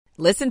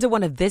Listen to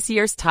one of this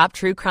year's top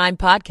true crime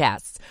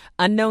podcasts.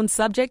 Unknown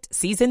Subject,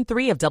 Season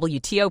 3 of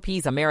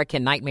WTOP's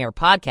American Nightmare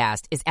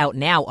podcast is out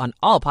now on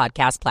all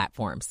podcast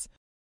platforms.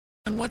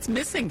 And what's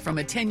missing from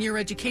a 10-year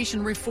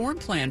education reform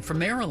plan for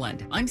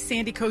Maryland? I'm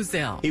Sandy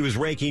Kozel. He was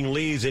raking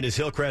leaves in his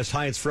Hillcrest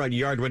Heights front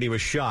yard when he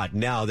was shot.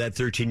 Now that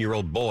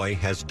 13-year-old boy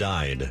has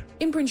died.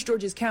 In Prince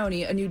George's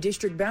County, a new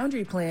district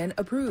boundary plan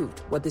approved.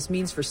 What this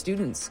means for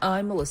students,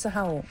 I'm Melissa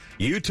Howell.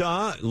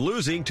 Utah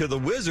losing to the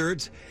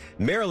Wizards.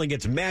 Maryland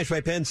gets mashed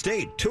by Penn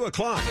State. 2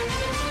 o'clock.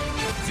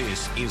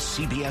 This is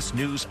CBS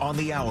News on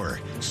the Hour,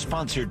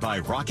 sponsored by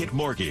Rocket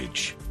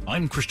Mortgage.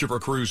 I'm Christopher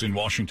Cruz in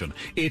Washington.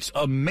 It's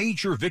a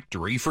major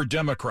victory for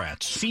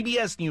Democrats.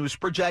 CBS News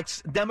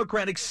projects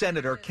Democratic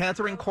Senator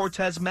Catherine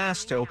Cortez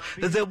Masto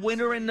the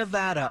winner in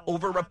Nevada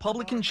over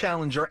Republican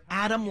challenger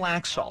Adam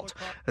Laxalt.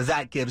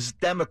 That gives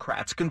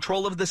Democrats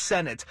control of the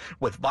Senate,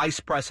 with Vice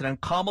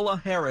President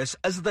Kamala Harris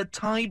as the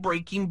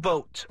tie-breaking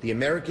vote. The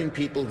American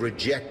people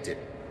rejected,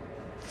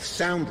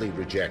 soundly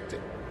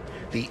rejected,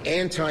 the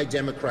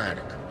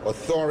anti-democratic,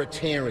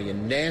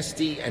 authoritarian,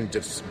 nasty, and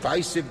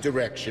divisive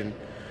direction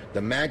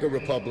the MAGA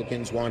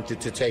Republicans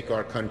wanted to take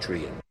our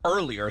country in.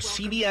 Earlier,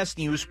 CBS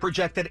News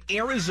projected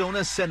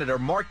Arizona Senator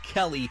Mark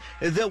Kelly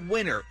the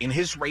winner in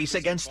his race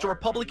against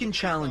Republican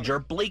challenger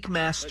Blake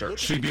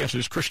Masters.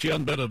 CBS's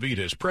Christian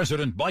Benavides.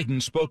 President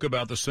Biden spoke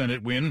about the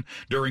Senate win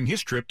during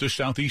his trip to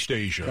Southeast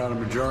Asia. Got a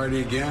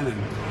majority again,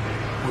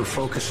 and we're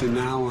focusing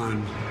now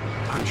on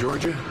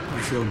Georgia.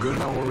 We feel good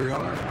about where we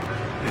are.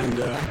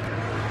 And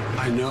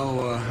I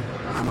know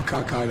I'm a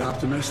cockeyed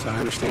optimist. I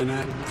understand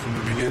that from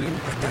the beginning.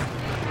 But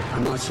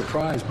I'm not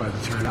surprised by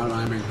the turnout.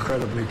 I'm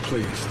incredibly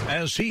pleased.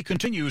 As he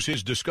continues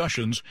his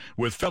discussions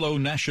with fellow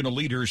national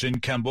leaders in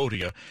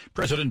Cambodia,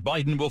 President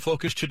Biden will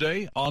focus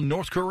today on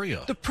North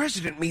Korea. The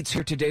president meets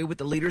here today with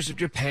the leaders of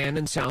Japan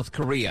and South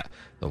Korea.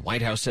 The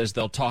White House says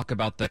they'll talk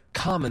about the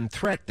common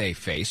threat they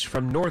face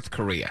from North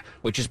Korea,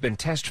 which has been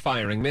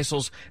test-firing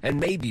missiles and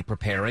may be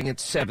preparing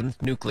its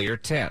 7th nuclear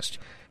test.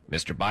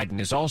 Mr. Biden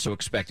is also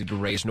expected to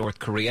raise North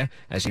Korea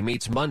as he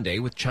meets Monday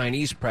with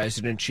Chinese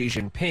President Xi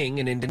Jinping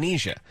in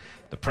Indonesia.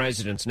 The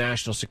president's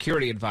national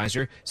security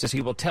advisor says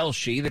he will tell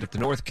Xi that if the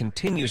North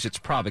continues its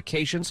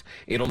provocations,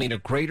 it'll mean a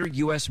greater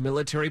U.S.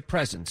 military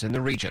presence in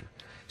the region.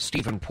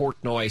 Stephen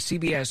Portnoy,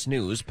 CBS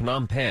News,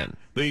 Phnom Penh.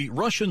 The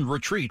Russian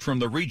retreat from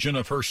the region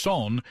of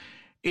Kherson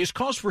is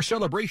cause for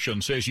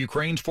celebration, says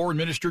Ukraine's Foreign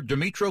Minister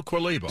Dmytro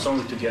Kuleba. It's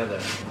only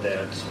together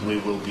that we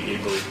will be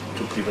able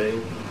to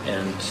prevail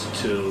and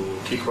to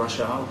kick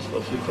Russia out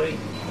of Ukraine.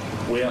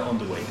 We are on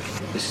the way.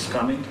 This is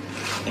coming,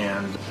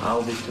 and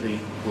our victory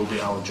will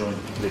be our joint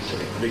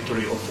victory.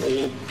 Victory of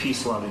all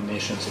peace-loving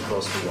nations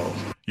across the world.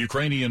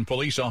 Ukrainian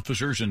police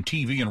officers and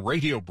TV and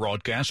radio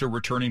broadcasts are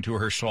returning to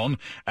Kherson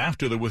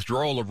after the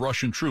withdrawal of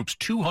Russian troops.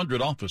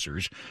 200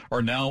 officers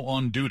are now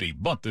on duty,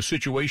 but the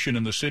situation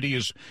in the city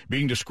is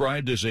being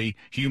described as a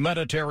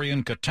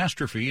humanitarian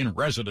catastrophe, and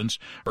residents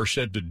are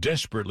said to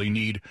desperately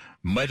need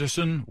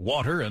medicine,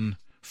 water, and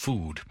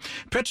food.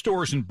 Pet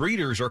stores and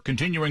breeders are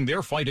continuing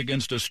their fight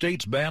against a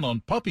state's ban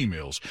on puppy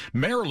mills.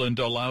 Maryland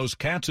allows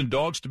cats and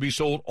dogs to be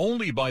sold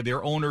only by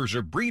their owners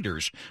or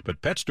breeders, but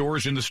pet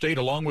stores in the state,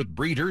 along with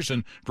breeders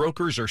and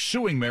brokers, are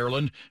suing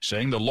Maryland,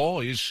 saying the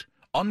law is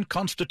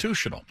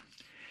unconstitutional.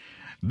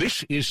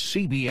 This is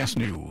CBS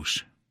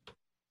News.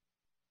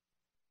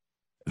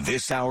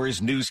 This hour's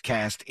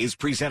newscast is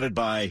presented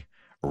by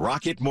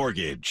Rocket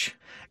Mortgage.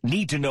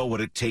 Need to know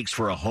what it takes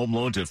for a home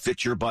loan to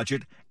fit your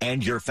budget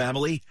and your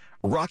family?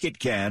 Rocket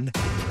can.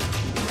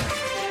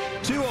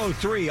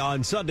 2:03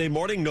 on Sunday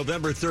morning,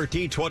 November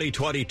 13,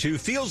 2022.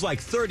 Feels like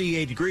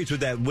 38 degrees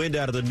with that wind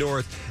out of the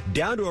north,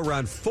 down to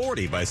around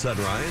 40 by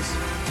sunrise.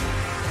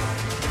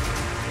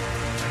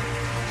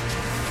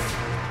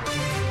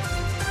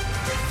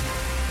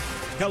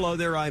 Hello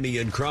there, I'm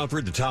Ian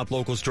Crawford. The top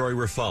local story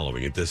we're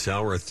following at this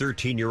hour: a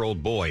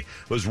 13-year-old boy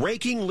was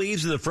raking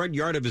leaves in the front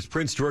yard of his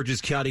Prince George's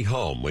County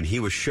home when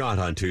he was shot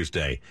on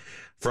Tuesday.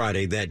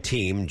 Friday, that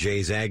teen,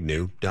 Jays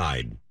Agnew,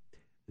 died.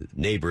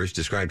 Neighbors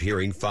described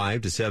hearing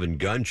 5 to 7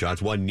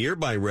 gunshots. One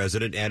nearby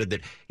resident added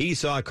that he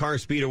saw a car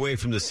speed away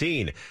from the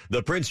scene.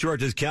 The Prince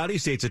George's County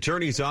State's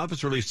Attorney's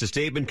Office released a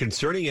statement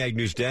concerning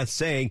Agnew's death,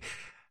 saying,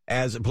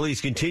 as police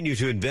continue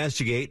to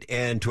investigate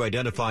and to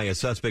identify a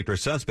suspect or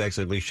suspects,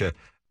 Aisha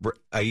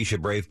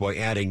Braveboy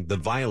adding, the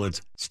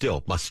violence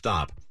still must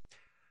stop.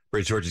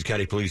 Prince George's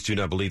County Police do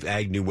not believe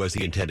Agnew was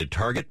the intended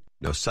target.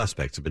 No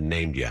suspects have been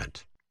named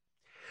yet.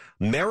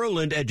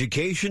 Maryland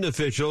education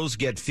officials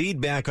get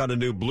feedback on a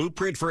new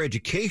blueprint for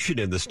education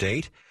in the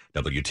state.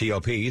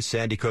 WTOP's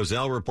Sandy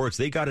Kozel reports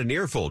they got an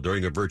earful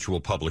during a virtual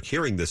public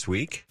hearing this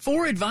week.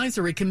 4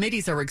 advisory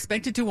committees are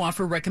expected to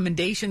offer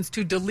recommendations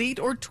to delete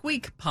or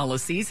tweak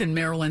policies in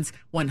Maryland's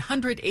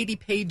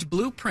 180-page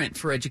blueprint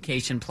for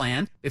education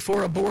plan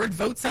before a board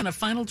votes on a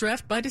final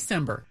draft by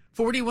December.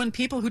 41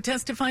 people who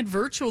testified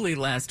virtually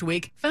last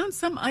week found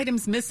some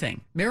items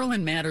missing.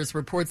 Maryland Matters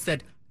reports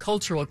that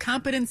Cultural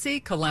competency,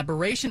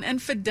 collaboration, and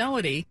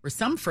fidelity were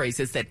some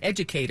phrases that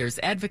educators,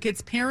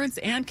 advocates, parents,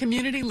 and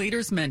community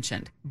leaders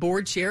mentioned.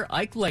 Board Chair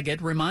Ike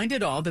Leggett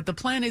reminded all that the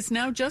plan is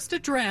now just a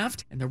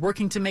draft, and they're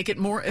working to make it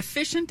more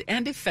efficient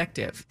and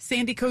effective.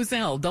 Sandy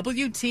Kozel,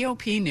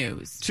 WTOP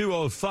News.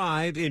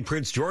 2:05 in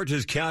Prince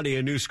George's County,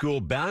 a new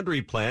school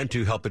boundary plan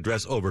to help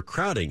address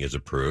overcrowding is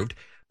approved.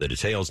 The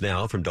details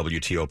now from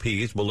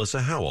WTOP's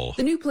Melissa Howell.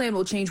 The new plan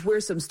will change where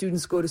some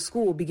students go to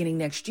school beginning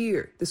next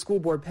year. The school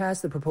board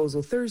passed the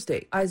proposal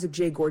Thursday. Isaac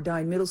J.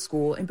 Gordine Middle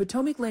School and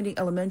Potomac Landing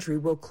Elementary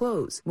will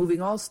close,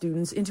 moving all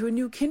students into a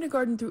new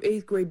kindergarten through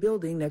 8th grade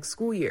building next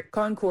school year.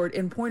 Concord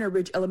and Pointer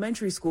Ridge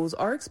Elementary schools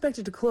are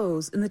expected to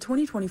close in the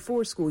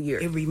 2024 school year.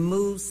 It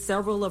removes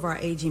several of our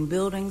aging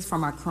buildings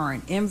from our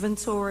current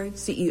inventory.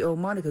 CEO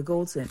Monica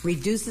Goldson.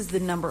 Reduces the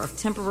number of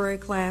temporary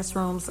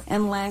classrooms.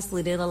 And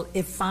lastly,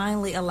 it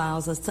finally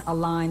allows us to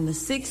align the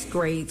 6th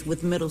grades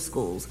with middle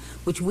schools,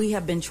 which we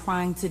have been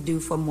trying to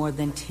do for more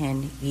than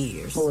 10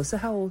 years. Melissa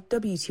Howell,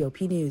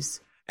 WTOP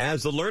News.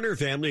 As the Lerner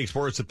family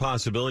explores the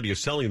possibility of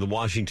selling the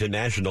Washington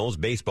Nationals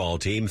baseball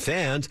team,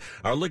 fans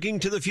are looking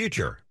to the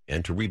future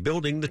and to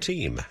rebuilding the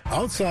team.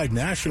 Outside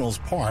Nationals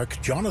Park,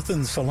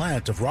 Jonathan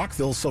Salant of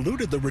Rockville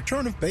saluted the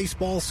return of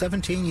baseball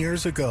 17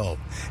 years ago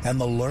and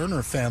the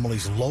Lerner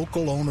family's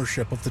local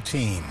ownership of the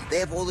team. They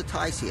have all the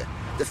ties here.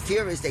 The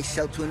fear is they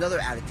sell to another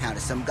out-of-towner,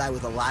 some guy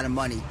with a lot of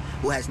money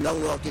who has no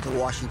loyalty to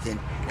Washington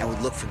and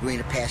would look for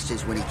greener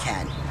pastures when he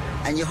can.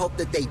 And you hope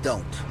that they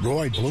don't.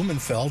 Roy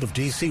Blumenfeld of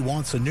D.C.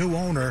 wants a new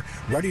owner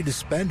ready to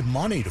spend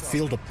money to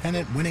field a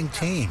pennant-winning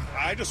team.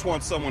 I just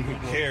want someone who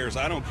cares.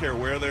 I don't care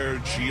where they're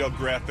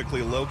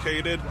geographically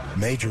located.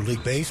 Major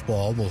League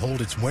Baseball will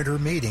hold its winter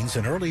meetings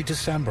in early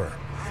December.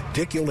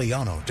 Dick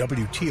Iuliano,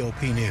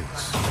 WTOP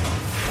News.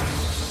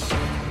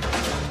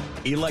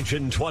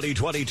 Election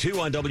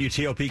 2022 on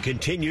WTOP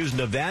continues.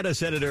 Nevada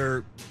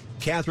Senator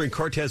Catherine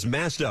Cortez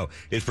Masto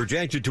is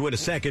projected to win a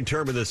second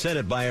term in the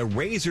Senate by a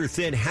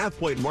razor-thin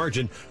half-point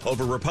margin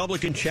over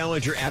Republican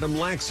challenger Adam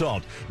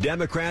Laxalt.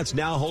 Democrats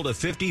now hold a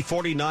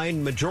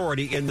 50-49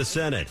 majority in the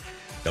Senate.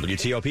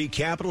 WTOP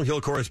Capitol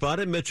Hill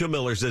correspondent Mitchell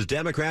Miller says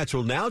Democrats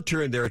will now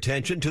turn their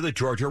attention to the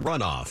Georgia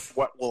runoff.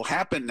 What will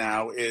happen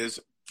now is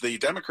the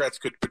Democrats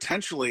could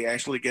potentially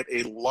actually get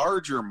a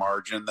larger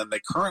margin than they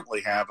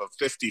currently have of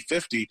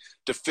 50-50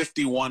 to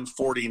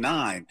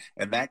 51-49.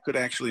 And that could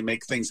actually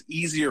make things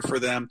easier for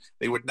them.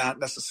 They would not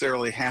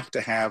necessarily have to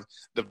have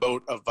the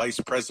vote of Vice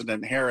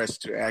President Harris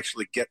to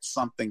actually get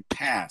something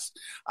passed.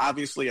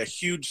 Obviously, a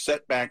huge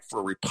setback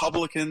for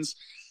Republicans.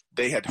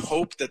 They had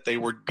hoped that they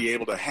would be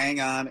able to hang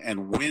on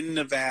and win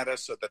Nevada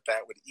so that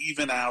would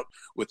even out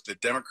with the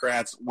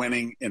Democrats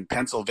winning in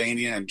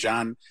Pennsylvania and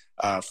John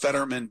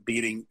Fetterman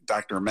beating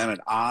Dr. Mehmet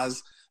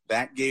Oz.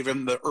 That gave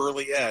him the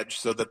early edge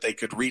so that they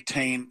could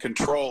retain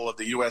control of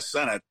the U.S.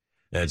 Senate.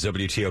 That's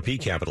WTOP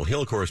Capitol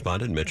Hill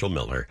correspondent Mitchell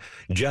Miller.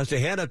 Just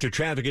ahead after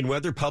traffic and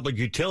weather, public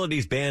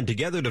utilities band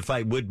together to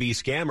fight would-be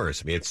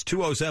scammers. It's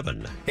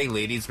 2:07. Hey,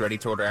 ladies, ready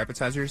to order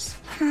appetizers?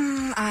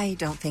 I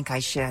don't think I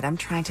should. I'm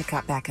trying to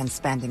cut back on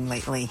spending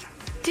lately.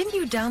 Didn't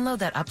you download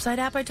that Upside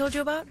app I told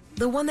you about?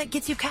 The one that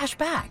gets you cash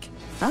back.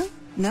 Huh?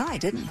 No, I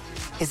didn't.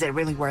 Is it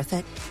really worth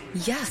it?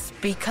 Yes,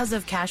 because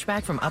of cash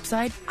back from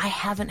Upside, I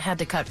haven't had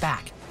to cut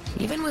back,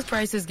 even with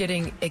prices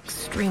getting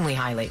extremely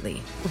high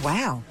lately.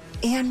 Wow.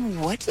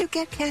 And what do you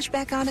get cash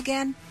back on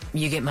again?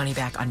 You get money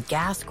back on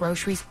gas,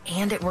 groceries,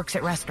 and it works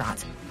at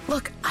restaurants.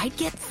 Look, I'd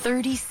get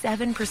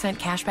 37%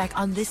 cash back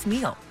on this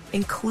meal,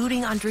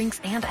 including on drinks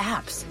and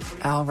apps.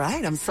 All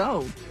right, I'm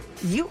sold.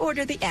 You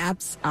order the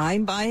apps,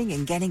 I'm buying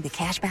and getting the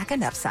cash back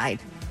on Upside.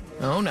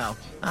 Oh no,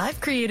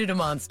 I've created a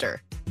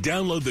monster.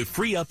 Download the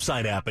free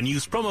Upside app and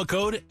use promo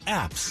code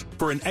APPS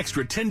for an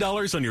extra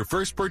 $10 on your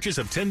first purchase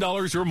of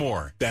 $10 or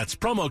more. That's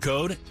promo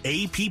code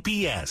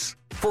APPS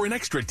for an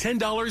extra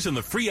 $10 in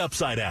the free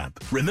Upside app.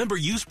 Remember,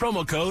 use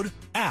promo code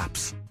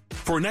APPS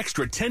for an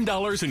extra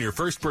 $10 on your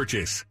first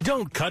purchase.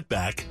 Don't cut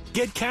back.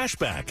 Get cash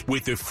back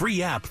with the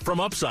free app from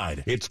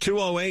Upside. It's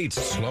 2:08.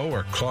 Slow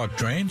or clogged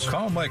drains?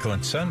 Call Michael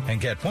 & Son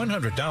and get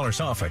 $100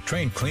 off at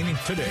drain cleaning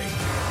today.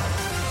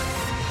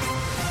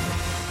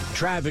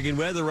 Traffic and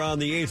weather on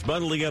the 8th,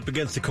 bundling up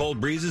against the cold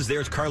breezes.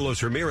 There's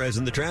Carlos Ramirez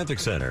in the traffic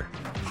center.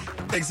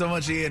 Thanks so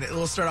much, Ian.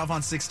 We'll start off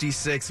on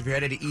 66. If you're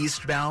headed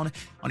eastbound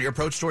on your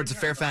approach towards the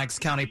Fairfax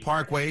County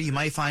Parkway, you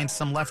might find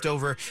some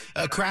leftover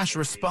crash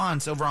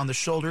response over on the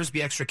shoulders.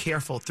 Be extra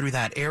careful through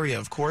that area,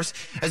 of course.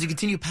 As you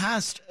continue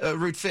past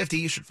Route 50,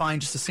 you should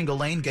find just a single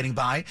lane getting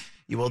by.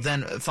 You will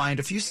then find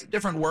a few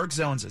different work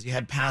zones. As you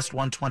head past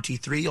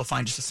 123, you'll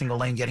find just a single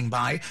lane getting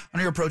by on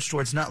your approach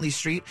towards Nutley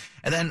Street.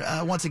 And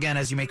then once again,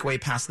 as you make your way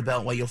past the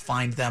Beltway, you'll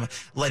find them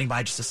letting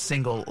by just a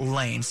single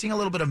lane. Seeing a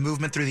little bit of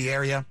movement through the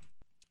area.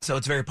 So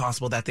it's very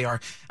possible that they are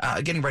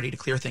getting ready to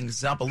clear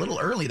things up a little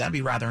early. That'd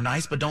be rather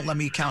nice, but don't let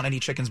me count any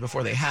chickens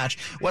before they hatch.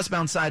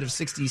 Westbound side of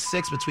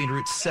 66 between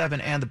Route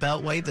 7 and the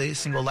Beltway, the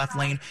single left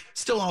lane,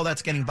 still all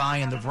that's getting by,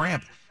 and the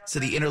ramp to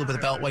the inner loop of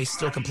the Beltway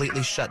still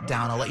completely shut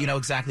down. I'll let you know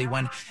exactly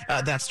when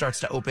that starts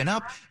to open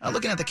up.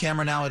 Looking at the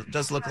camera now, it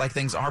does look like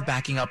things are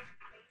backing up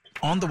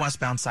on the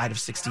westbound side of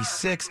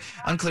 66.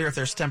 Unclear if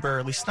there's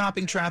temporarily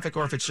stopping traffic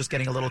or if it's just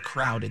getting a little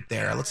crowded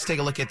there. Let's take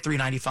a look at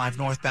 395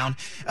 northbound.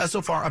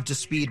 So far up to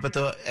speed, but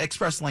the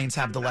express lanes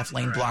have the left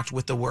lane blocked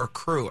with the work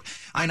crew.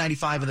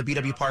 I-95 and the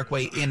BW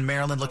Parkway in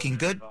Maryland looking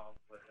good.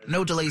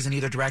 No delays in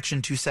either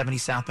direction. 270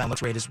 southbound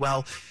looks great as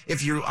well.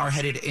 If you are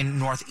headed in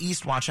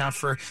northeast, watch out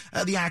for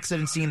the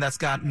accident scene that's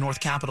got North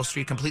Capitol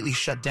Street completely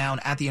shut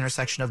down at the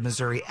intersection of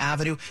Missouri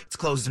Avenue. It's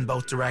closed in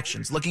both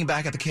directions. Looking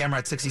back at the camera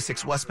at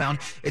 66 westbound,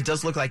 it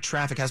does look like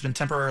traffic has been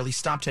temporarily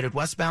stopped headed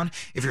westbound.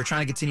 If you're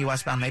trying to continue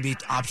westbound, maybe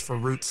opt for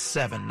Route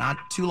 7. Not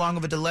too long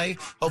of a delay.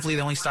 Hopefully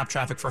they only stop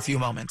traffic for a few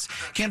moments.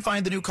 Can't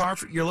find the new car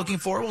you're looking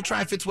for? We'll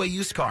try Fitzway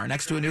used car.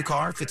 Next to a new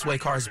car, Fitzway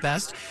Cars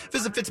Best.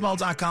 Visit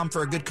fitzmall.com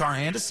for a good car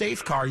and a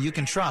safe car you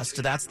can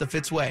trust. That's the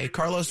Fitzway.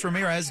 Carlos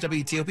Ramirez,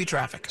 WTOP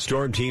Traffic.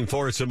 Storm Team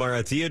 4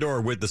 Samara Theodore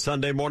with the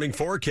Sunday morning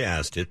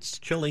forecast. It's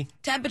chilly.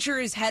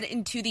 Temperatures head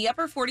into the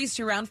upper 40s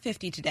to around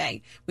 50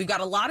 today. We've got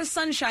a lot of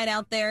sunshine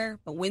out there,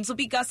 but winds will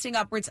be gusting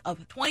upwards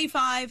of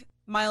 25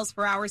 miles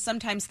per hour,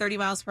 sometimes 30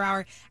 miles per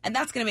hour, and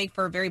that's going to make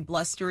for a very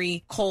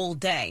blustery, cold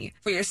day.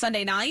 For your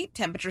Sunday night,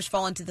 temperatures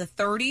fall into the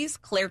 30s,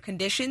 clear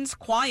conditions,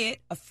 quiet.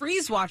 A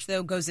freeze watch,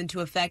 though, goes into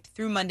effect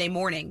through Monday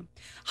morning.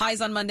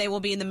 Highs on Monday will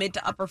be in the mid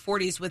to upper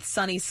 40s with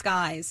sunny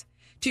skies.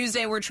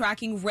 Tuesday, we're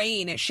tracking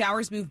rain.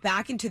 Showers move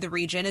back into the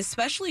region,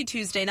 especially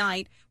Tuesday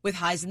night, with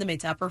highs in the mid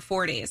to upper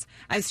 40s.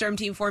 I'm Storm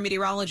Team 4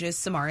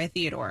 meteorologist Samara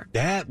Theodore.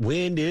 That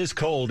wind is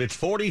cold. It's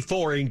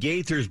 44 in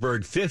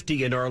Gaithersburg,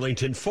 50 in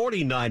Arlington,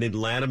 49 in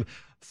Lanham,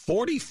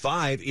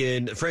 45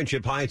 in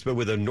Friendship Heights, but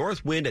with a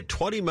north wind at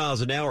 20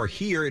 miles an hour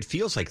here, it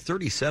feels like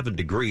 37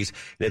 degrees.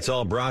 And it's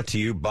all brought to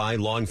you by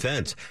Long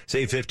Fence.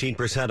 Save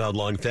 15% on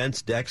Long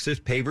Fence, Dexys,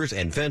 pavers,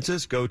 and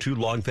fences. Go to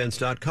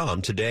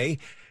longfence.com today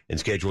and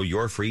schedule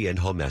your free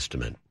in-home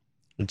estimate.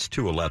 It's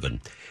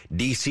 2:11.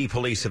 D.C.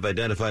 police have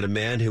identified a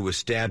man who was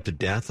stabbed to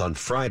death on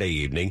Friday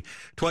evening.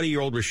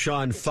 20-year-old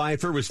Rashawn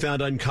Pfeiffer was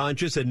found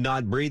unconscious and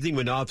not breathing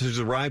when officers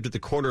arrived at the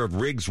corner of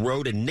Riggs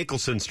Road and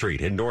Nicholson Street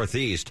in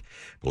Northeast.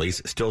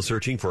 Police still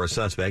searching for a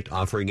suspect,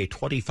 offering a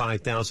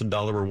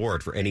 $25,000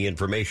 reward for any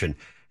information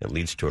that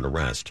leads to an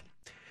arrest.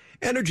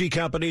 Energy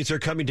companies are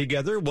coming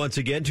together once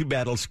again to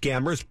battle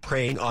scammers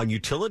preying on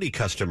utility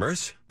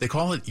customers. They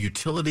call it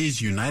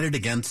Utilities United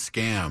Against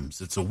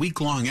Scams. It's a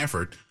week-long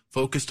effort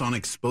focused on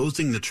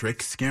exposing the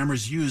tricks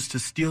scammers use to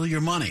steal your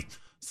money,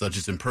 such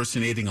as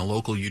impersonating a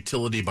local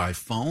utility by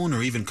phone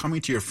or even coming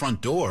to your front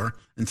door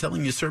and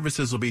telling you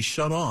services will be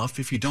shut off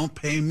if you don't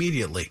pay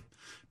immediately.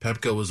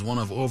 Pepco is one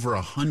of over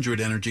 100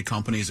 energy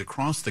companies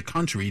across the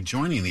country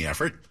joining the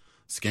effort.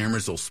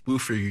 Scammers will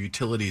spoof your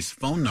utility's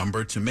phone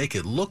number to make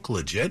it look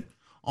legit,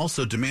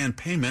 also demand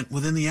payment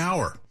within the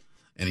hour.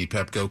 Any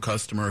Pepco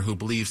customer who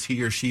believes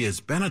he or she has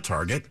been a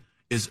target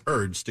is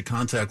urged to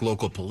contact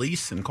local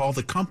police and call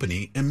the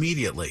company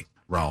immediately.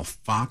 Ralph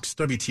Fox,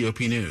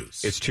 WTOP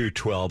News. It's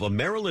 2:12. A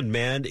Maryland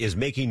man is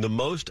making the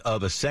most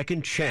of a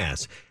second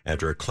chance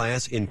after a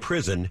class in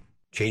prison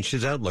changed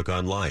his outlook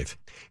on life.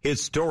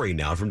 His story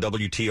now from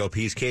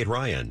WTOP's Kate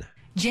Ryan.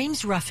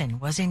 James Ruffin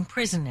was in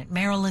prison at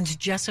Maryland's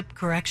Jessup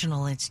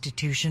Correctional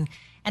Institution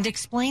and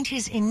explained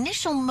his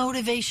initial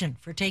motivation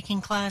for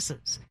taking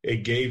classes.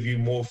 It gave you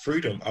more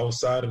freedom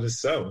outside of the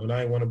cell, and I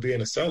didn't want to be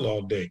in a cell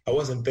all day. I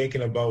wasn't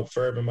thinking about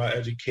furthering my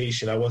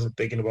education. I wasn't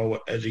thinking about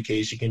what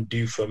education can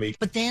do for me.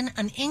 But then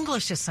an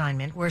English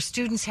assignment where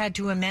students had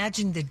to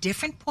imagine the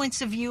different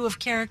points of view of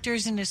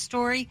characters in a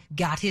story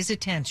got his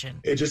attention.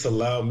 It just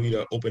allowed me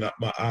to open up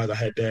my eyes. I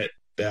had that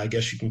I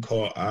guess you can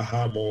call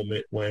aha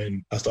moment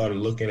when I started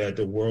looking at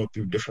the world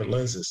through different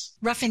lenses.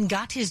 Ruffin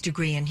got his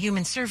degree in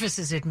Human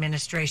Services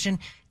Administration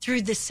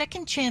through the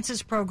Second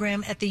Chances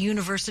program at the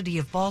University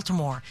of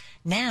Baltimore.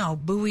 Now,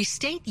 Bowie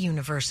State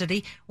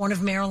University, one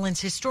of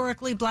Maryland's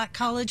historically black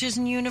colleges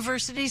and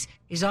universities,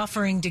 is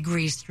offering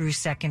degrees through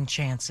Second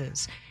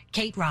Chances.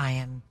 Kate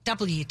Ryan,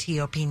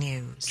 WTOP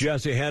News.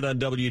 Just ahead on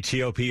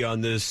WTOP on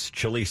this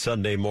chilly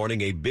Sunday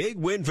morning, a big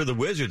win for the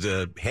Wizards,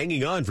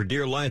 hanging on for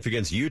dear life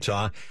against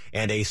Utah,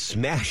 and a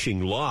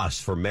smashing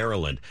loss for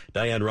Maryland.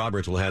 Diane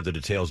Roberts will have the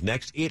details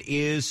next. It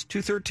is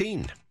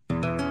 2:13.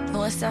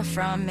 Melissa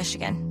from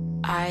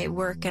Michigan. I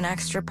work an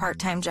extra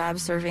part-time job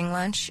serving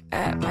lunch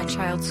at my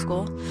child's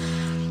school,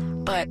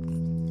 but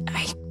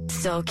I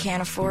still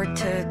can't afford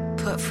to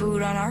put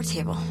food on our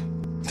table.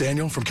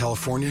 Daniel from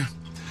California.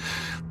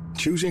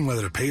 Choosing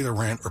whether to pay the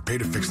rent or pay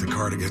to fix the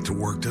car to get to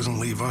work doesn't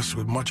leave us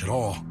with much at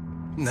all.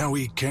 Now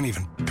we can't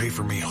even pay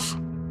for meals.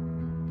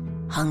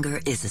 Hunger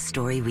is a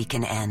story we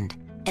can end.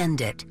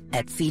 End it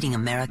at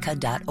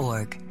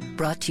feedingamerica.org.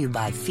 Brought to you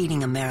by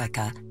Feeding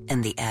America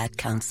and the Ad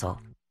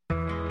Council.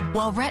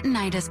 While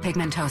retinitis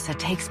pigmentosa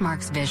takes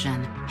Mark's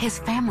vision, his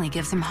family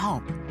gives him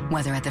hope,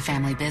 whether at the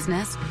family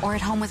business or at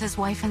home with his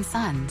wife and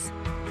sons.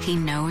 He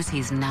knows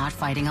he's not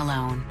fighting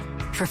alone.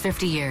 For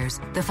 50 years,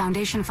 the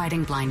Foundation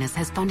Fighting Blindness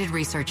has funded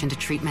research into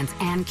treatments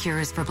and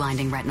cures for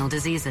blinding retinal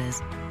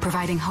diseases,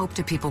 providing hope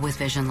to people with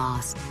vision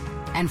loss.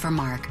 And for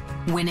Mark,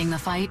 winning the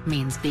fight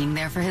means being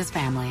there for his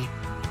family.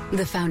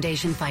 The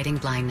Foundation Fighting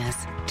Blindness.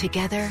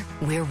 Together,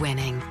 we're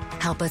winning.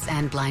 Help us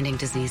end blinding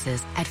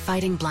diseases at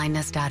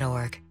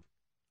fightingblindness.org.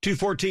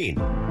 2:14.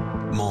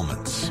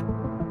 Moments.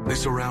 They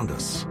surround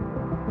us,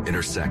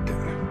 intersecting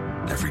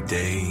every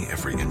day,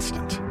 every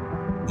instant.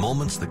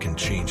 Moments that can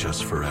change us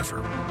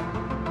forever.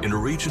 In a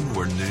region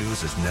where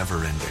news is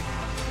never ending,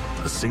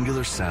 a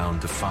singular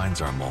sound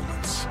defines our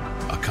moments.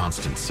 A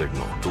constant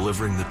signal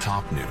delivering the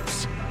top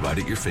news right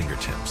at your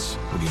fingertips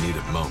when you need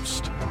it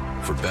most.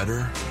 For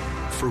better,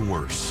 for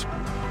worse,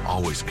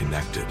 always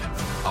connected.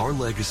 Our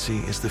legacy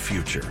is the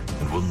future,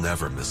 and we'll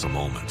never miss a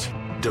moment.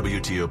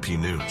 WTOP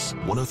News,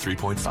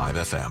 103.5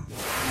 FM.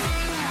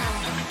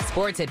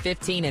 Sports at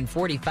 15 and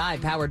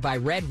 45, powered by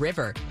Red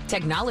River.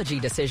 Technology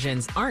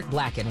decisions aren't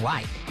black and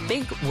white.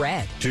 Think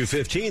red.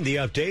 2:15, the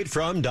update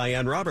from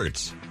Diane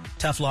Roberts.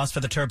 Tough loss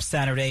for the Terps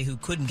Saturday, who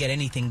couldn't get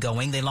anything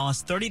going. They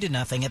lost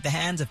 30-0 at the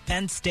hands of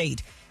Penn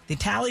State. They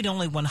tallied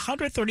only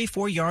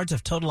 134 yards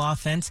of total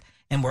offense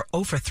and were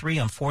 0 for 3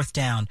 on fourth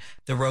down.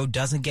 The road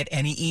doesn't get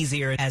any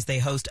easier as they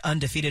host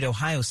undefeated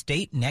Ohio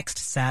State next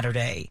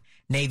Saturday.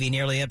 Navy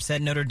nearly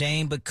upset Notre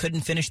Dame but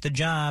couldn't finish the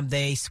job.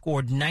 They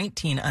scored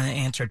 19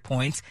 unanswered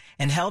points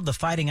and held the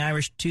Fighting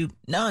Irish to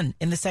none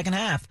in the second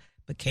half,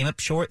 but came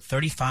up short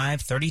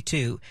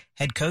 35-32.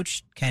 Head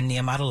coach Ken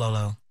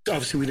Niumatalolo.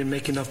 Obviously, we didn't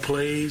make enough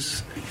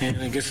plays, and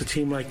against a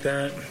team like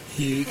that,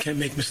 you can't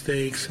make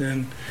mistakes,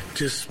 and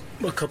just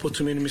a couple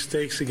too many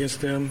mistakes against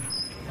them.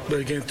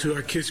 But again, to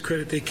our kids'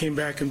 credit, they came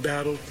back and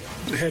battled.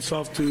 Hats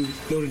off to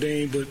Notre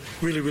Dame, but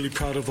really, really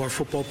proud of our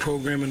football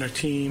program and our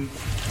team.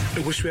 I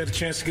wish we had a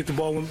chance to get the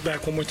ball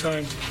back one more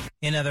time.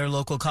 In other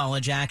local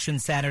college action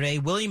Saturday,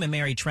 William &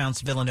 Mary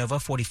trounced Villanova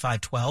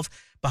 45-12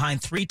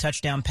 behind 3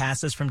 touchdown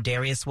passes from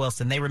Darius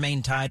Wilson. They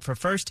remain tied for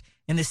first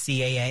in the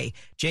CAA.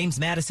 James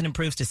Madison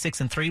improves to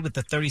 6-3 with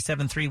the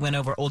 37-3 win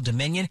over Old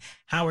Dominion.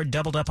 Howard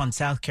doubled up on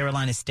South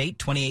Carolina State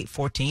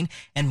 28-14,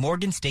 and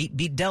Morgan State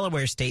beat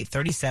Delaware State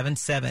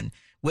 37-7.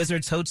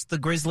 Wizards host the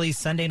Grizzlies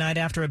Sunday night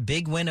after a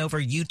big win over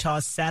Utah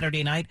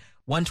Saturday night,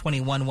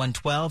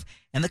 121-112.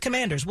 And the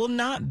Commanders will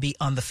not be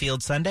on the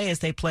field Sunday as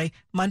they play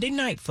Monday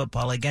Night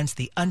Football against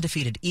the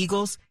undefeated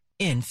Eagles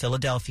in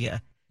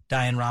Philadelphia.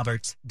 Diane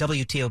Roberts,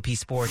 WTOP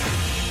Sports.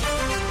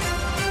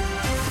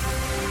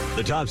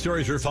 The top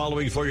stories we're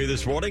following for you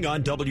this morning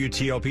on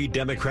WTOP.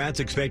 Democrats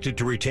expected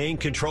to retain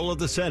control of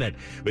the Senate,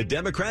 with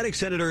Democratic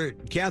Senator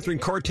Catherine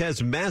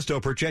Cortez Masto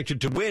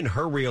projected to win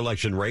her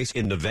re-election race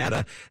in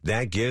Nevada.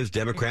 That gives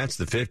Democrats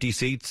the 50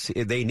 seats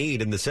they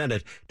need in the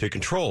Senate to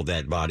control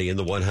that body in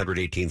the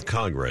 118th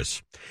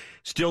Congress.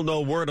 Still no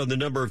word on the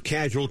number of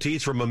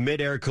casualties from a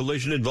mid-air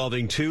collision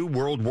involving 2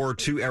 World War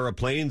II-era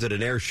planes at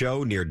an air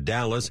show near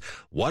Dallas.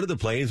 One of the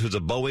planes was a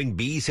Boeing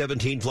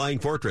B-17 Flying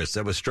Fortress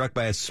that was struck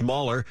by a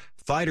smaller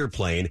fighter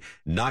plane.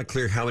 Not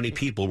clear how many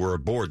people were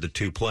aboard the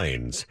 2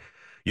 planes.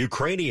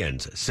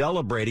 Ukrainians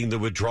celebrating the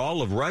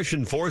withdrawal of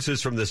Russian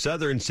forces from the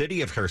southern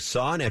city of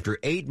Kherson after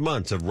 8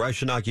 months of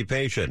Russian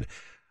occupation.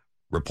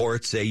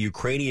 Reports say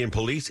Ukrainian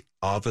police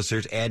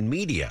officers and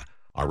media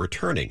are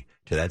returning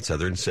to that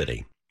southern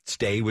city.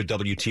 Stay with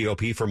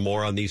WTOP for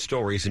more on these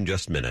stories in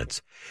just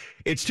minutes.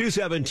 It's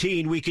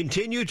 2:17. We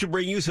continue to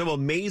bring you some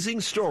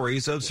amazing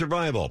stories of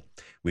survival.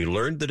 We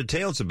learned the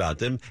details about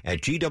them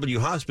at GW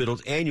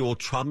Hospital's annual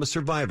Trauma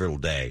Survival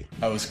Day.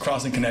 I was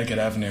crossing Connecticut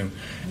Avenue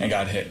and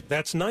got hit.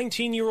 That's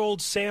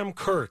 19-year-old Sam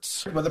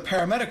Kurtz. What the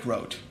paramedic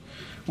wrote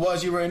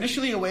was you were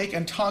initially awake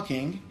and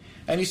talking,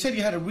 and you said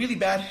you had a really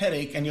bad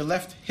headache and your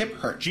left hip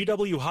hurt.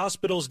 GW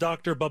Hospital's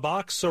Dr.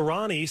 Babak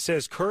Sarani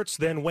says Kurtz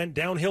then went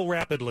downhill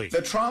rapidly.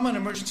 The trauma and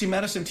emergency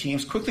medicine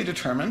teams quickly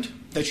determined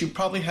that you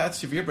probably had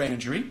severe brain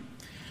injury,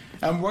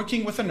 and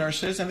working with the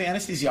nurses and the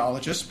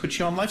anesthesiologists put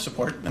you on life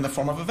support in the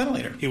form of a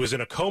ventilator. He was in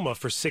a coma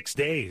for 6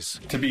 days.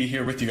 To be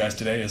here with you guys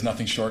today is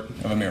nothing short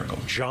of a miracle.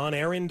 John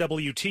Aaron,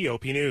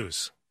 WTOP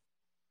News.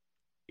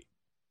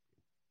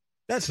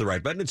 That's the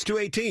right button. It's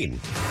 2:18.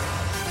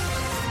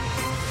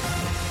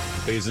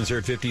 Please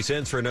insert 50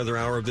 cents for another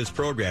hour of this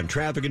program.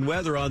 Traffic and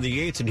weather on the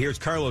 8s, and here's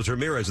Carlos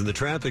Ramirez in the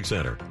traffic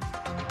center.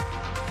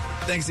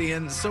 Thanks,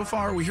 Ian. So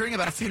far, we're hearing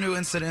about a few new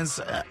incidents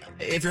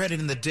if you're headed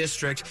in the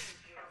district.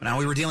 Now,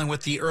 we were dealing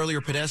with the earlier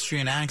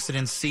pedestrian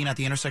accident seen at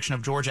the intersection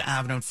of Georgia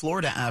Avenue and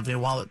Florida Avenue.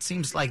 While it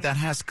seems like that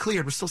has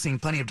cleared, we're still seeing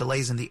plenty of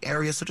delays in the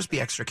area, so just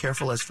be extra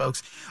careful as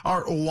folks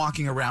are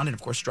walking around and,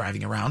 of course,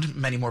 driving around.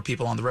 Many more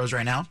people on the roads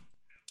right now.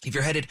 If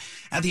you're headed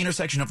at the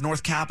intersection of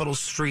North Capitol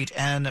Street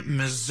and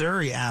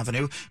Missouri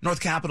Avenue,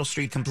 North Capitol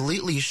Street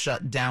completely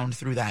shut down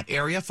through that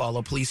area.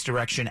 Follow police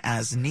direction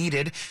as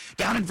needed.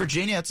 Down in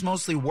Virginia, it's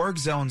mostly work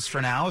zones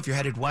for now. If you're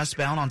headed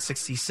westbound on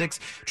 66,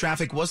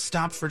 traffic was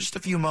stopped for just a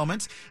few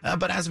moments,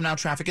 but as of now,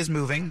 traffic is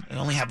moving. You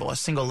only have a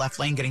single left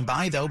lane getting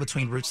by, though,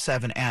 between Route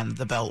 7 and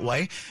the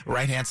Beltway.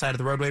 Right-hand side of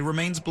the roadway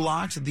remains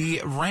blocked.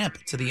 The ramp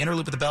to the inner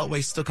loop of the Beltway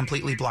is still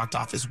completely blocked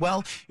off as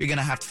well. You're going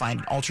to have to find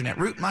an alternate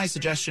route. My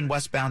suggestion,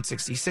 westbound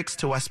 66. 66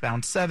 to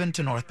westbound 7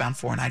 to northbound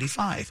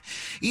 495.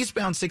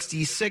 Eastbound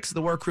 66,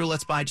 the work crew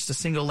lets by just a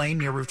single lane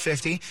near Route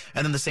 50,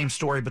 and then the same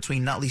story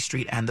between Nutley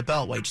Street and the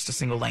Beltway, just a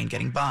single lane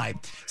getting by.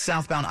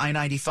 Southbound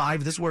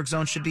I-95, this work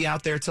zone should be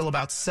out there till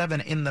about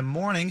 7 in the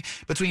morning.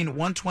 Between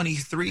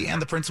 123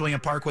 and the Prince William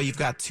Parkway, you've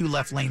got 2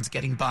 left lanes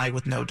getting by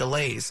with no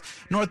delays.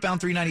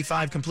 Northbound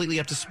 395 completely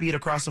up to speed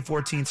across the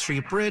 14th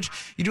Street Bridge.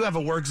 You do have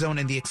a work zone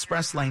in the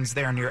express lanes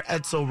there near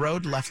Edsel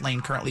Road. Left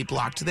lane currently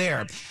blocked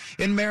there.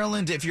 In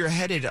Maryland, if you're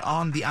headed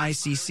on the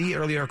ICC,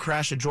 earlier a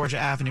crash at Georgia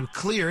Avenue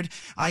cleared.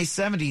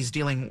 I-70 is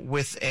dealing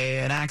with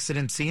an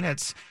accident scene.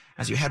 It's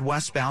as you head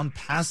westbound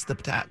past the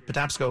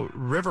Patapsco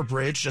River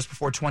Bridge just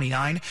before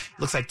 29.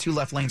 Looks like 2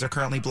 left lanes are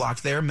currently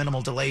blocked there.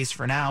 Minimal delays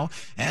for now.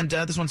 And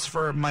this one's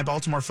for my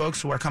Baltimore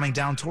folks who are coming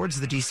down towards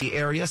the D.C.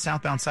 area.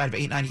 Southbound side of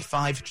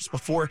 895 just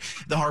before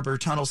the Harbor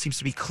Tunnel seems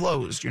to be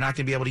closed. You're not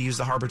going to be able to use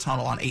the Harbor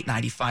Tunnel on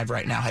 895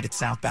 right now, headed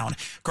southbound.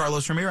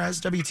 Carlos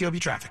Ramirez, WTOP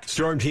Traffic.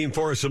 Storm Team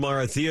 4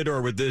 Samara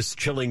Theodore with this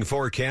chilling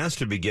forecast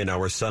to begin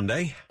our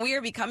Sunday. We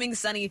are becoming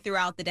sunny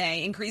throughout the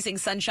day, increasing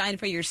sunshine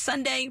for your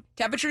Sunday.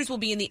 Temperatures will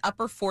be in the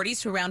upper 40s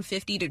to around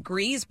 50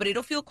 degrees, but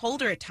it'll feel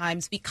colder at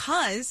times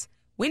because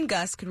wind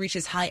gusts could reach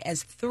as high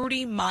as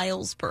 30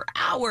 miles per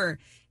hour.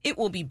 It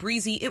will be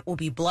breezy. It will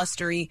be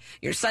blustery.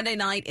 Your Sunday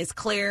night is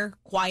clear,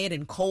 quiet,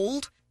 and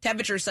cold.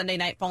 Temperatures Sunday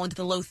night fall into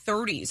the low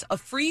 30s. A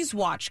freeze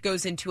watch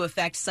goes into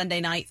effect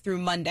Sunday night through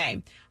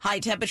Monday. High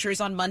temperatures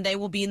on Monday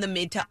will be in the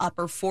mid to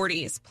upper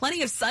 40s.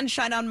 Plenty of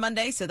sunshine on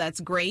Monday, so that's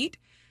great.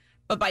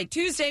 But by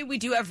Tuesday, we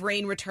do have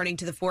rain returning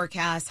to the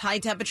forecast. High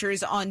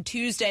temperatures on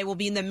Tuesday will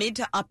be in the mid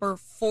to upper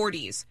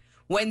 40s.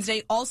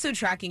 Wednesday, also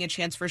tracking a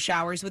chance for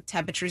showers with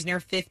temperatures near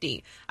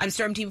 50. I'm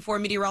Storm Team 4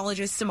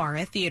 meteorologist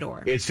Samara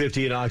Theodore. It's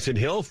 50 in Oxon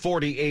Hill,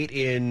 48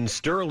 in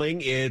Sterling.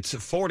 It's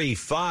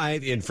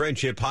 45 in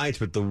Friendship Heights,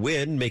 with the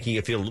wind making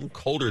it feel a little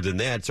colder than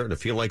that. It's starting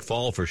to feel like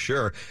fall for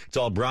sure. It's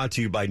all brought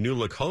to you by New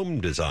Look Home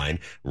Design.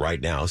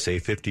 Right now,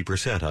 save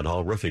 50% on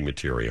all roofing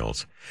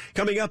materials.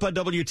 Coming up on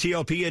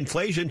WTOP,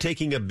 inflation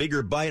taking a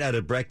bigger bite out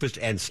of breakfast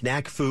and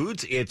snack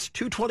foods. It's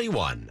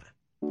 2:21.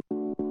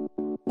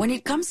 When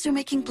it comes to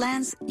making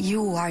plans,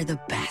 you are the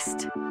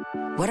best.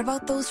 What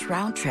about those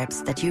round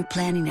trips that you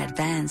plan in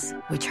advance,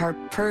 which are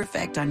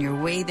perfect on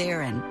your way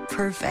there and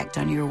perfect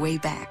on your way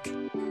back?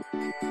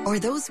 Or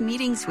those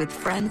meetings with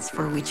friends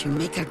for which you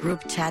make a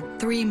group chat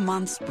 3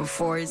 months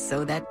before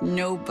so that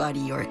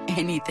nobody or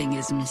anything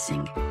is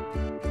missing?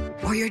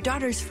 Or your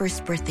daughter's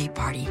first birthday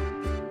party.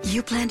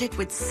 You planned it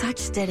with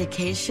such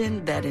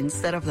dedication that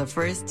instead of the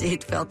first,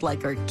 it felt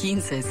like our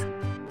 15s.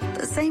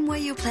 The same way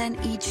you plan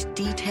each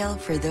detail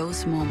for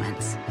those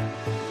moments.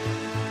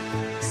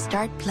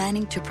 Start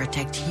planning to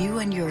protect you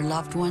and your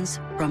loved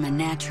ones from a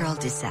natural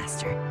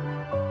disaster.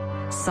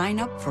 Sign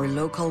up for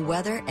local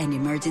weather and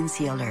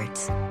emergency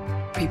alerts.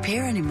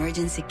 Prepare an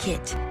emergency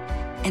kit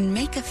and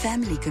make a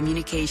family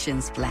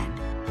communications plan.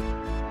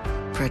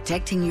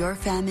 Protecting your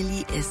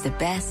family is the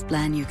best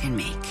plan you can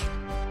make.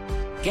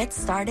 Get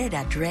started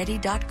at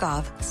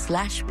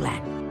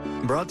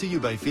ready.gov/plan. Brought to you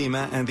by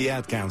FEMA and the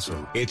Ad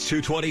Council. It's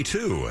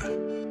 2:22.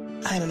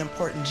 I had an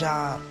important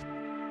job.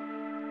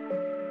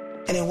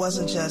 And it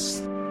wasn't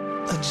just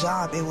a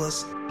job, it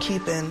was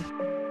keeping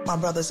my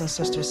brothers and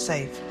sisters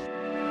safe.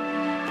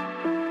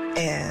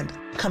 And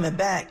coming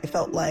back, it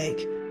felt like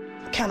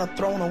kind of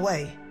thrown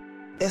away.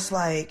 It's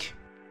like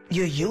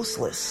you're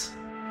useless.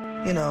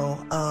 You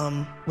know,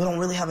 we don't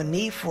really have a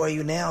need for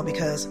you now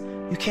because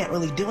you can't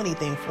really do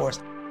anything for us.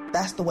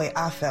 That's the way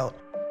I felt.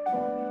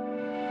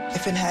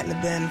 If it hadn't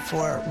been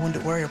for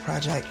Wounded Warrior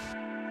Project,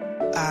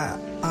 I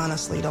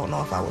honestly don't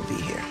know if I would be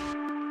here.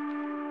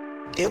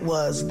 It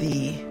was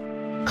the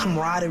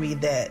camaraderie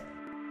that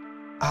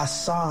I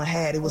saw and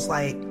had. It was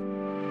like,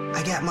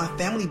 I got my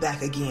family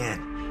back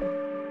again.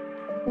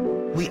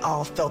 We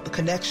all felt the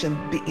connection,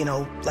 you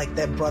know, like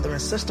that brother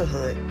and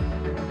sisterhood.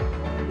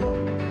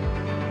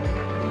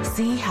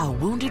 See how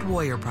Wounded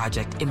Warrior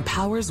Project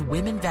empowers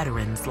women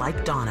veterans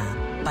like Donna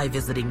by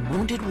visiting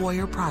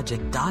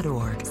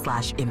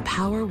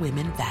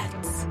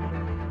woundedwarriorproject.org/empowerwomenvets.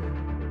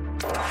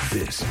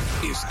 This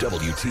is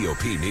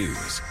WTOP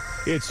News.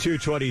 It's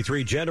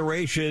 2:23.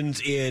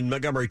 Generations in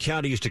Montgomery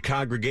County used to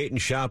congregate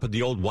and shop at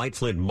the old White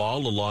Flint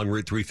Mall along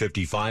Route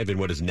 355 in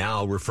what is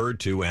now referred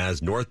to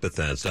as North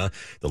Bethesda.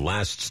 The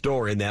last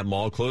store in that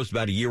mall closed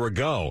about a year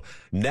ago.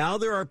 Now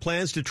there are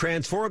plans to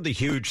transform the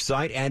huge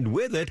site and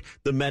with it,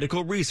 the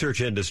medical research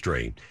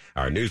industry.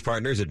 Our news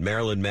partners at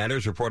Maryland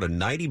Matters report a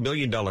 $90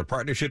 million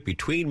partnership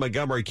between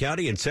Montgomery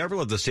County and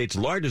several of the state's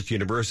largest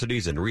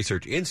universities and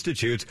research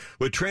institutes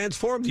would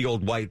transform the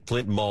old White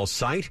Flint Mall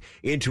site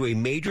into a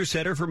major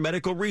center for medical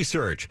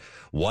research.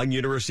 One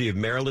University of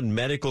Maryland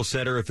Medical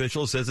Center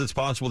official says it's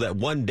possible that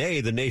one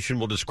day the nation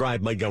will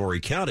describe Montgomery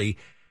County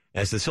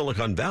as the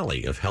Silicon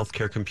Valley of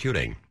healthcare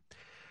computing.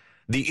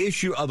 The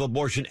issue of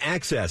abortion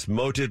access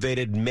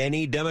motivated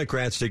many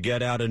Democrats to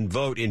get out and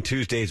vote in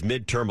Tuesday's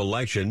midterm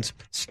elections.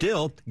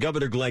 Still,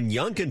 Governor Glenn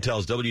Youngkin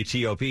tells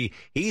WTOP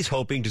he's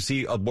hoping to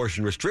see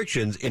abortion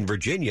restrictions in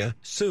Virginia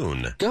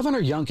soon.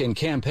 Governor Youngkin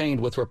campaigned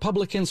with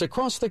Republicans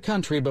across the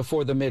country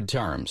before the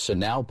midterms, and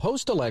now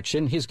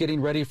post-election he's getting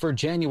ready for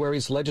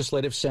January's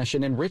legislative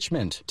session in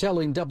Richmond,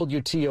 telling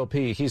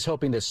WTOP he's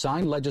hoping to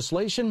sign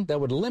legislation that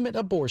would limit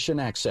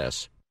abortion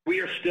access. We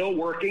are still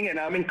working, and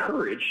I'm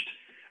encouraged.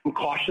 I'm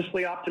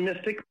cautiously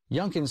optimistic.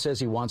 Youngkin says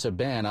he wants a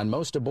ban on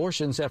most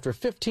abortions after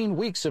 15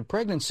 weeks of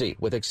pregnancy,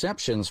 with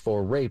exceptions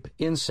for rape,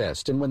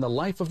 incest, and when the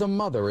life of the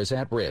mother is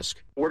at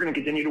risk. We're going to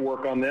continue to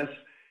work on this,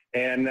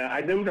 and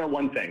I do know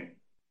one thing.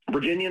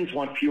 Virginians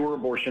want fewer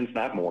abortions,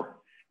 not more,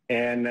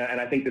 and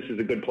I think this is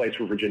a good place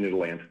for Virginia to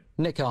land.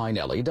 Nick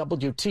Iannelli,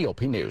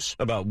 WTOP News.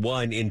 About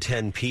 1 in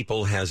 10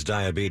 people has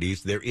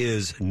diabetes. There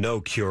is no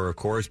cure, of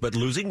course, but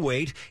losing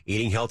weight,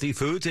 eating healthy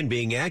foods, and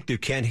being active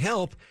can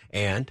help,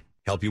 and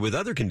help you with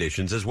other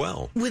conditions as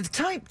well. With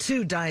type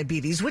 2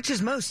 diabetes, which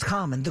is most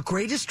common, the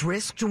greatest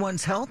risk to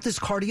one's health is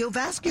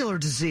cardiovascular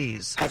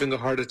disease. Having a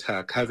heart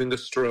attack, having a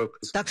stroke.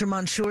 Dr.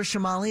 Mansour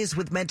Shamali is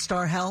with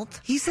MedStar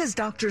Health. He says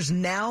doctors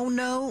now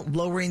know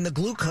lowering the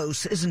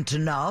glucose isn't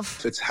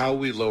enough. It's how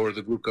we lower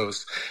the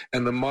glucose.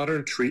 And the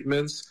modern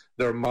treatments,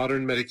 there are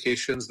modern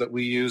medications that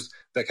we use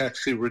that can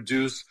actually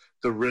reduce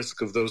the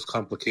risk of those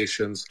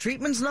complications.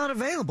 Treatment's not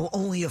available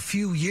only a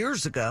few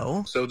years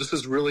ago. So this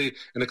is really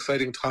an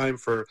exciting time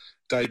for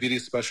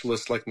diabetes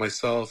specialists like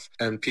myself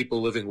and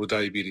people living with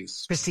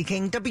diabetes. Christy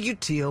King,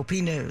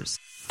 WTOP News.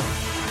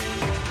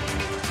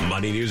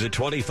 Money News at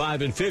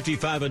 25 and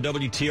 55 on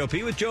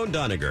WTOP with Joan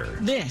Doniger.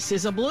 This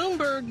is a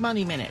Bloomberg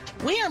Money Minute.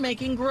 We are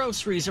making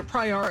groceries a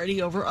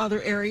priority over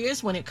other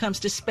areas when it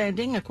comes to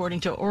spending, according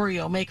to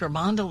Oreo maker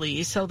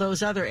Mondelez. So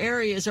those other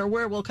areas are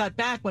where we'll cut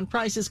back when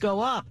prices go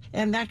up.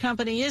 And that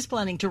company is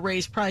planning to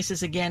raise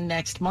prices again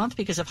next month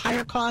because of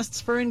higher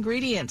costs for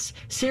ingredients.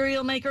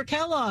 Cereal maker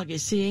Kellogg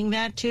is seeing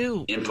that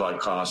too. Input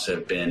costs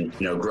have been,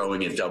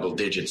 growing at double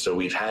digits, so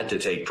we've had to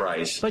take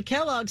price. But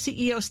Kellogg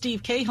CEO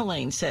Steve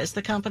Cahillane says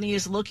the company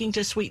is looking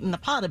to sweeten the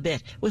pot a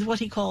bit with what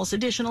he calls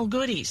additional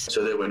goodies.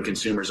 So that when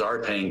consumers are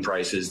paying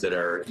prices that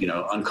are,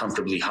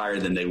 uncomfortably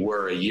higher than they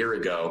were a year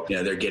ago,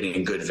 they're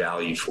getting good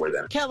value for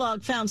them.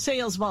 Kellogg found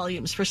sales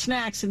volumes for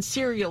snacks and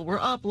cereal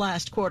were up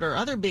last quarter.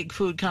 Other big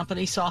food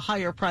companies saw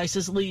higher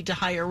prices lead to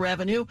higher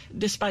revenue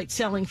despite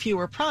selling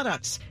fewer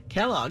products.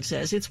 Kellogg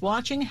says it's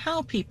watching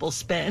how people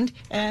spend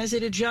as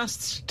it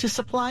adjusts to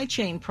supply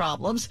chain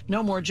problems.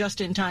 No more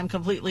just-in-time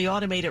completely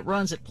automated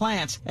runs at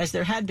plants as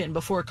there had been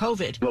before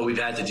COVID. What we've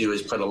had to do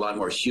is put a lot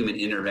more human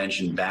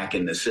intervention back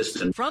in the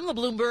system. From the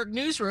Bloomberg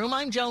Newsroom,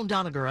 I'm Joan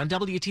Doniger on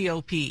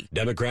WTOP.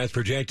 Democrats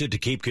projected to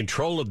keep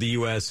control of the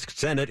U.S.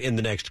 Senate in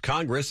the next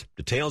Congress.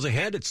 Details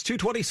ahead. It's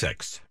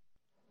 2:26.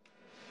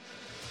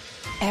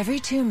 Every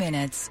 2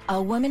 minutes,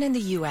 a woman in the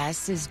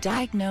U.S. is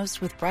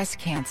diagnosed with breast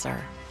cancer.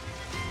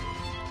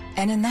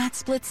 And in that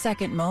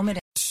split-second moment...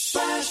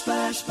 Splash,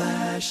 splash,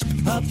 splash.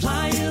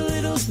 Apply a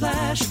little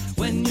splash.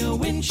 When your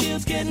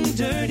windshield's getting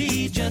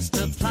dirty, just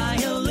apply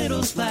a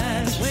little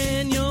splash.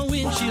 When your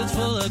windshield's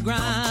full of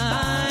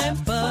grime,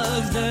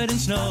 bugs, dirt,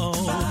 and snow,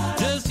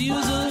 just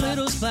use a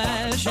little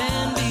splash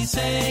and be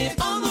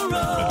safe on the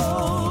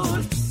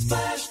road.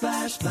 Splash,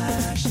 splash,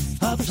 splash.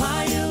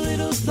 Apply a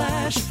little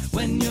splash.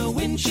 When your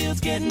windshield's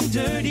getting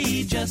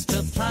dirty, just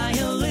apply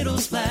a little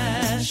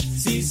splash.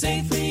 See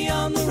safely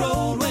on the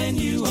road when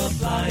you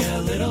apply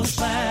a little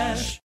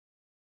splash.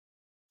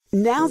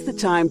 Now's the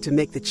time to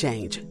make the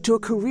change to a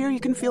career you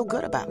can feel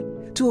good about,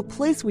 to a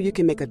place where you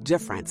can make a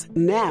difference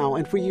now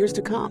and for years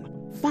to come.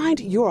 Find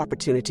your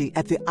opportunity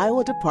at the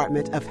Iowa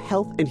Department of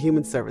Health and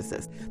Human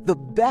Services, the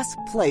best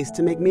place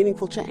to make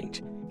meaningful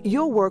change.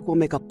 Your work will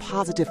make a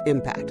positive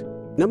impact,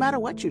 no matter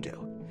what you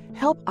do.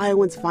 Help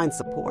Iowans find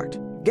support,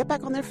 get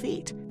back on their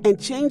feet, and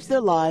change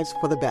their lives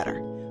for the better.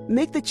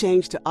 Make the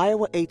change to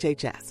Iowa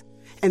HHS,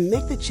 and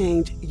make the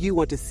change you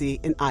want to see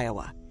in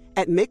Iowa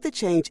at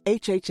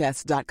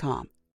MakeTheChangeHHS.com.